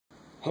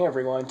Hey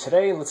everyone,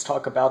 today let's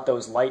talk about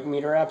those light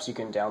meter apps you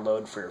can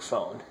download for your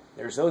phone.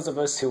 There's those of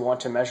us who want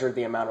to measure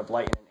the amount of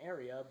light in an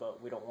area,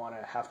 but we don't want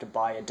to have to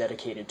buy a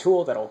dedicated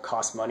tool that'll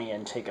cost money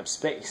and take up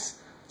space.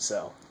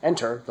 So,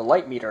 enter the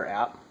light meter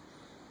app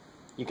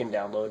you can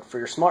download for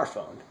your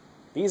smartphone.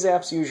 These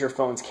apps use your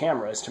phone's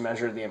cameras to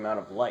measure the amount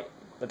of light.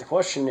 But the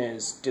question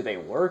is, do they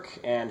work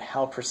and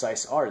how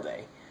precise are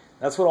they?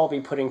 That's what I'll be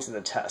putting to the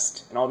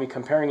test, and I'll be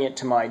comparing it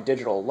to my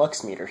digital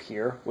lux meter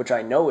here, which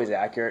I know is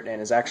accurate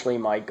and is actually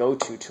my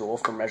go-to tool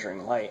for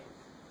measuring light.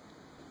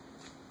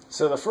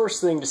 So the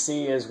first thing to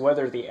see is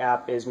whether the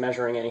app is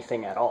measuring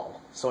anything at all.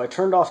 So I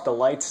turned off the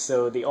lights,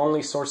 so the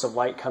only source of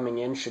light coming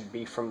in should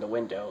be from the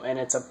window, and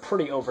it's a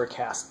pretty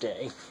overcast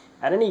day.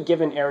 At any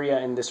given area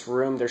in this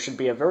room, there should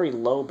be a very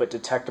low but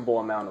detectable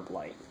amount of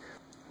light.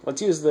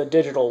 Let's use the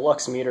digital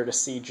lux meter to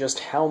see just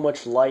how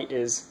much light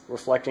is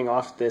reflecting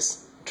off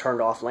this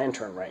turned off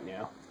lantern right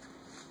now.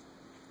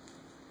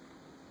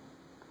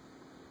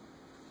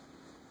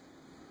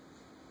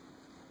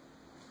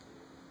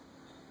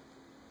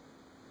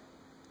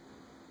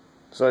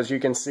 So as you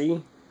can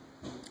see,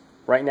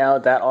 right now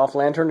that off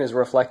lantern is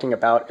reflecting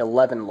about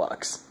 11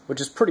 lux,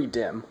 which is pretty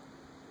dim.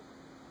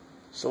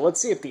 So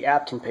let's see if the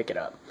app can pick it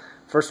up.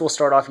 First we'll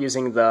start off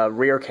using the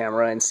rear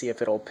camera and see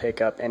if it'll pick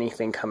up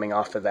anything coming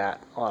off of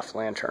that off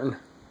lantern.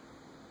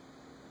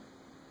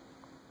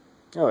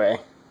 Okay.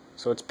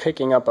 So it's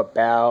picking up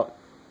about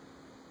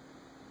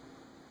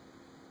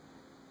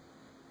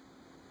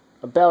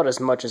as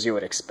much as you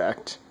would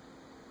expect.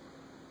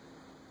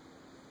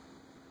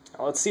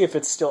 Now let's see if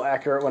it's still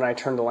accurate when I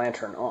turn the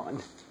lantern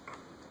on.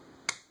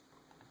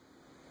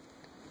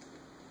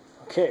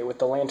 Okay, with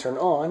the lantern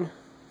on,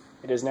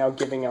 it is now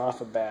giving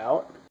off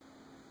about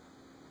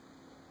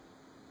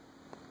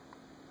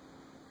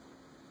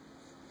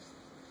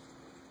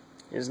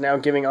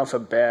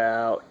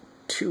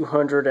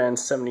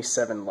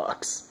 277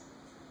 lux.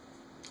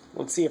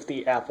 Let's see if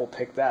the app will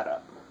pick that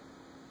up.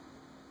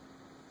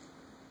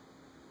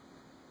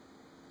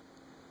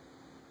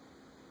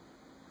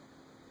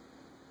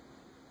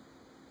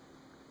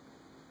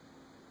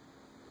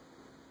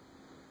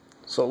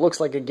 So it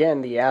looks like,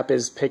 again, the app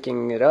is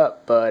picking it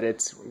up, but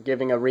it's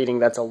giving a reading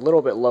that's a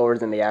little bit lower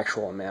than the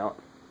actual amount.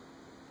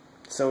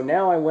 So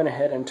now I went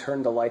ahead and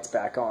turned the lights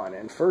back on,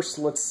 and first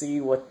let's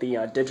see what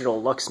the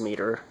digital lux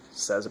meter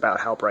says about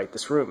how bright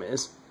this room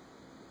is.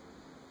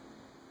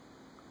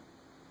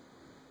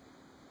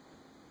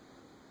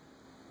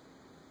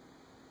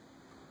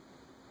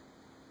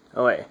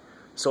 Okay,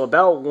 so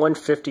about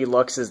 150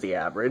 lux is the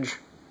average.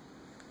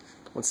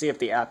 Let's see if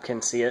the app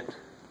can see it.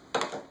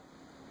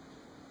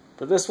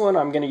 For this one,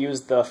 I'm going to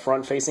use the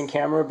front-facing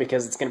camera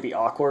because it's going to be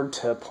awkward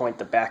to point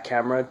the back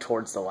camera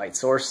towards the light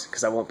source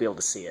because I won't be able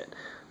to see it.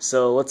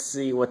 So let's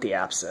see what the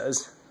app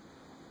says.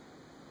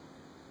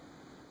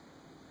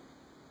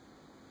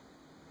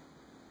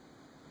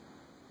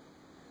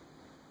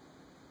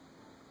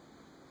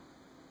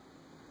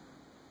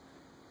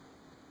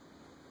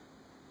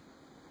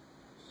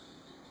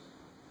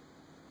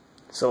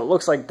 So it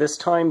looks like this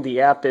time the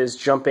app is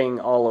jumping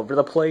all over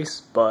the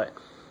place, but...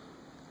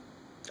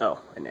 oh,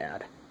 an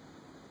ad.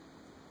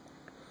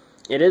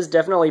 It is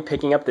definitely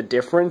picking up the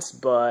difference,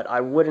 but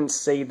I wouldn't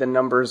say the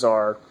numbers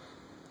are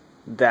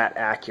that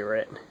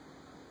accurate.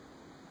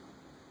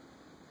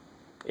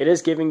 It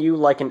is giving you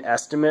like an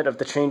estimate of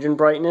the change in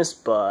brightness,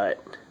 but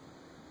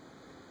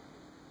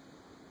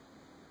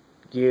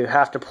you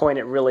have to point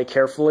it really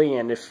carefully,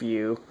 and if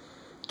you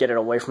get it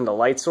away from the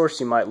light source,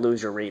 you might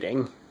lose your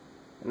reading.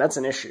 And that's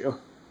an issue.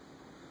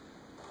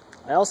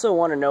 I also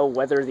want to know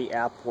whether the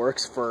app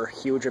works for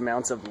huge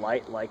amounts of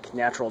light like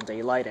natural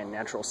daylight and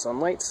natural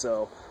sunlight.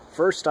 So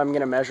first I'm going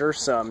to measure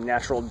some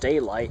natural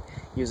daylight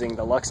using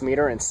the lux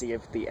meter and see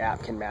if the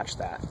app can match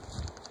that.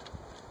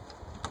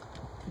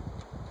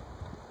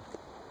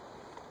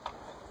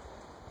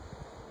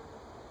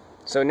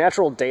 So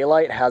natural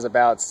daylight has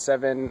about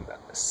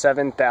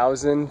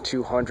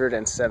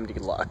 7,270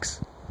 lux,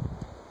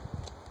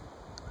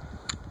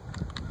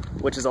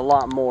 which is a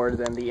lot more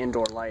than the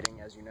indoor lighting,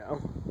 as you know.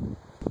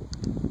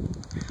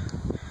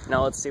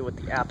 Now let's see what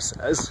the app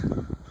says.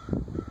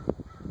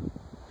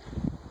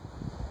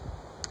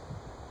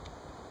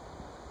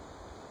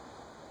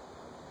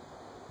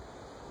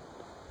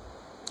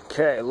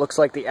 Okay, looks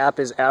like the app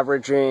is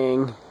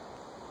averaging...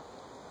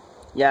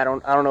 yeah, I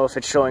don't know if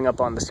it's showing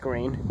up on the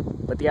screen,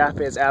 but the app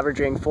is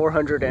averaging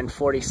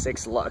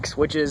 446 lux,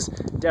 which is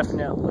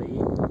definitely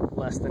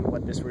less than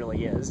what this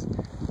really is.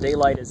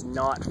 Daylight is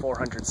not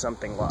 400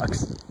 something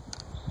lux.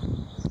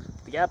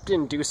 The app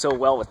didn't do so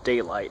well with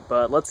daylight,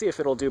 but let's see if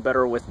it'll do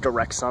better with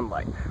direct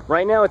sunlight.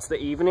 Right now it's the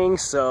evening,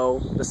 so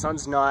the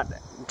sun's not...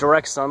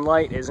 direct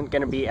sunlight isn't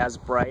going to be as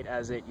bright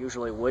as it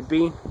usually would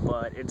be,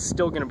 but it's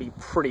still going to be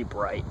pretty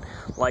bright.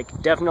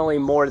 Like, definitely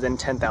more than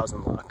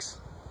 10,000 lux.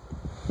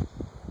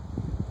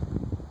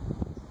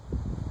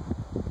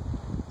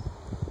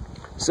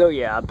 So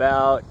yeah,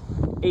 about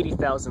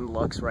 80,000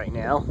 lux right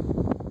now.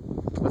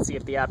 Let's see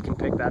if the app can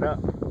pick that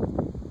up.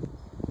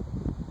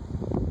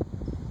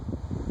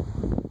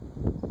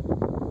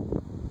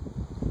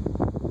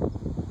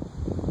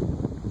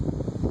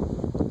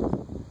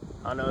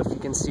 I don't know if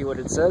you can see what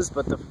it says,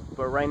 but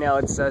right now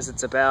it says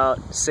it's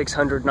about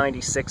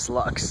 696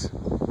 lux,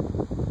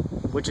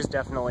 which is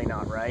definitely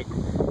not right.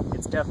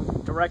 It's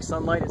direct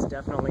sunlight is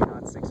definitely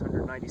not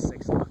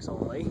 696 lux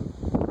only.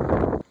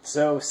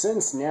 So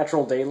since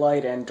natural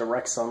daylight and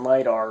direct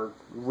sunlight are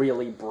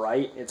really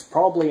bright, it's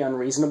probably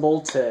unreasonable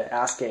to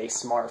ask a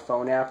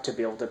smartphone app to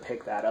be able to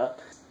pick that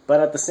up. But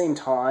at the same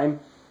time,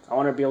 I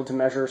want to be able to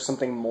measure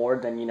something more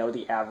than,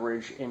 the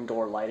average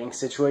indoor lighting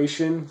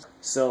situation.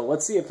 So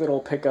let's see if it'll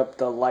pick up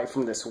the light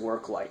from this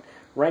work light.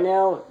 Right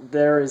now,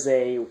 there is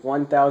a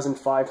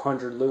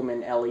 1,500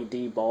 lumen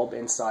LED bulb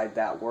inside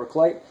that work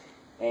light.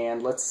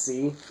 And let's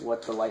see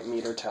what the light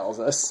meter tells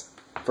us.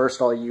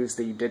 First, I'll use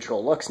the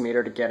digital lux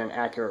meter to get an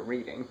accurate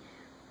reading.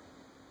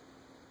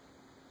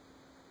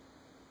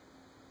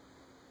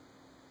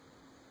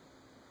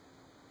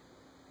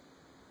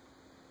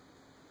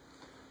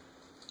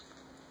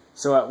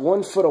 So at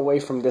 1 foot away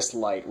from this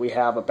light, we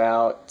have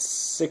about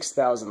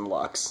 6,000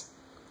 lux,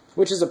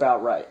 which is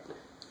about right.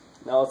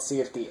 Now let's see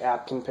if the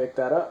app can pick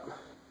that up.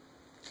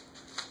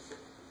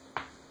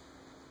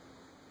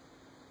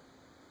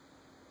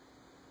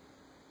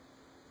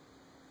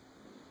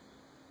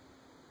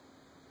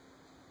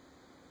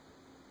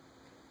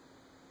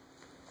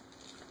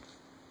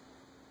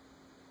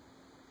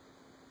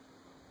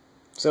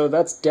 So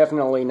that's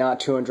definitely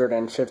not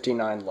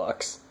 259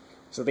 lux.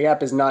 So the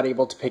app is not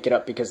able to pick it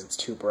up because it's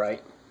too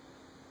bright.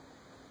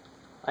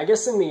 I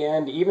guess in the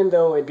end, even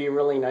though it'd be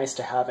really nice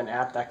to have an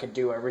app that could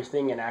do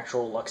everything an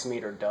actual lux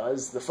meter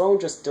does, the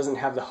phone just doesn't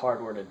have the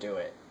hardware to do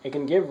it. It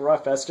can give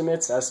rough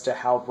estimates as to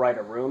how bright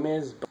a room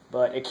is,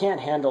 but it can't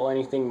handle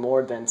anything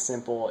more than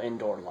simple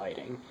indoor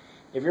lighting.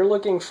 If you're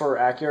looking for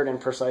accurate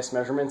and precise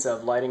measurements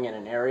of lighting in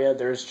an area,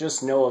 there's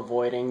just no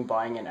avoiding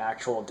buying an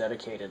actual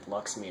dedicated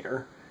lux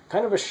meter.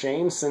 Kind of a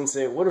shame, since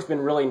it would have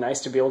been really nice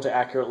to be able to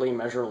accurately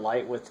measure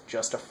light with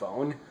just a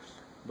phone.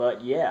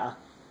 But yeah.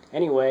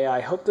 Anyway,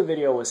 I hope the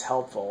video was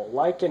helpful.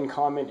 Like and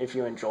comment if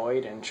you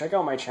enjoyed, and check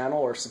out my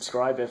channel or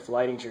subscribe if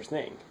lighting's your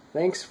thing.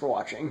 Thanks for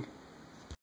watching.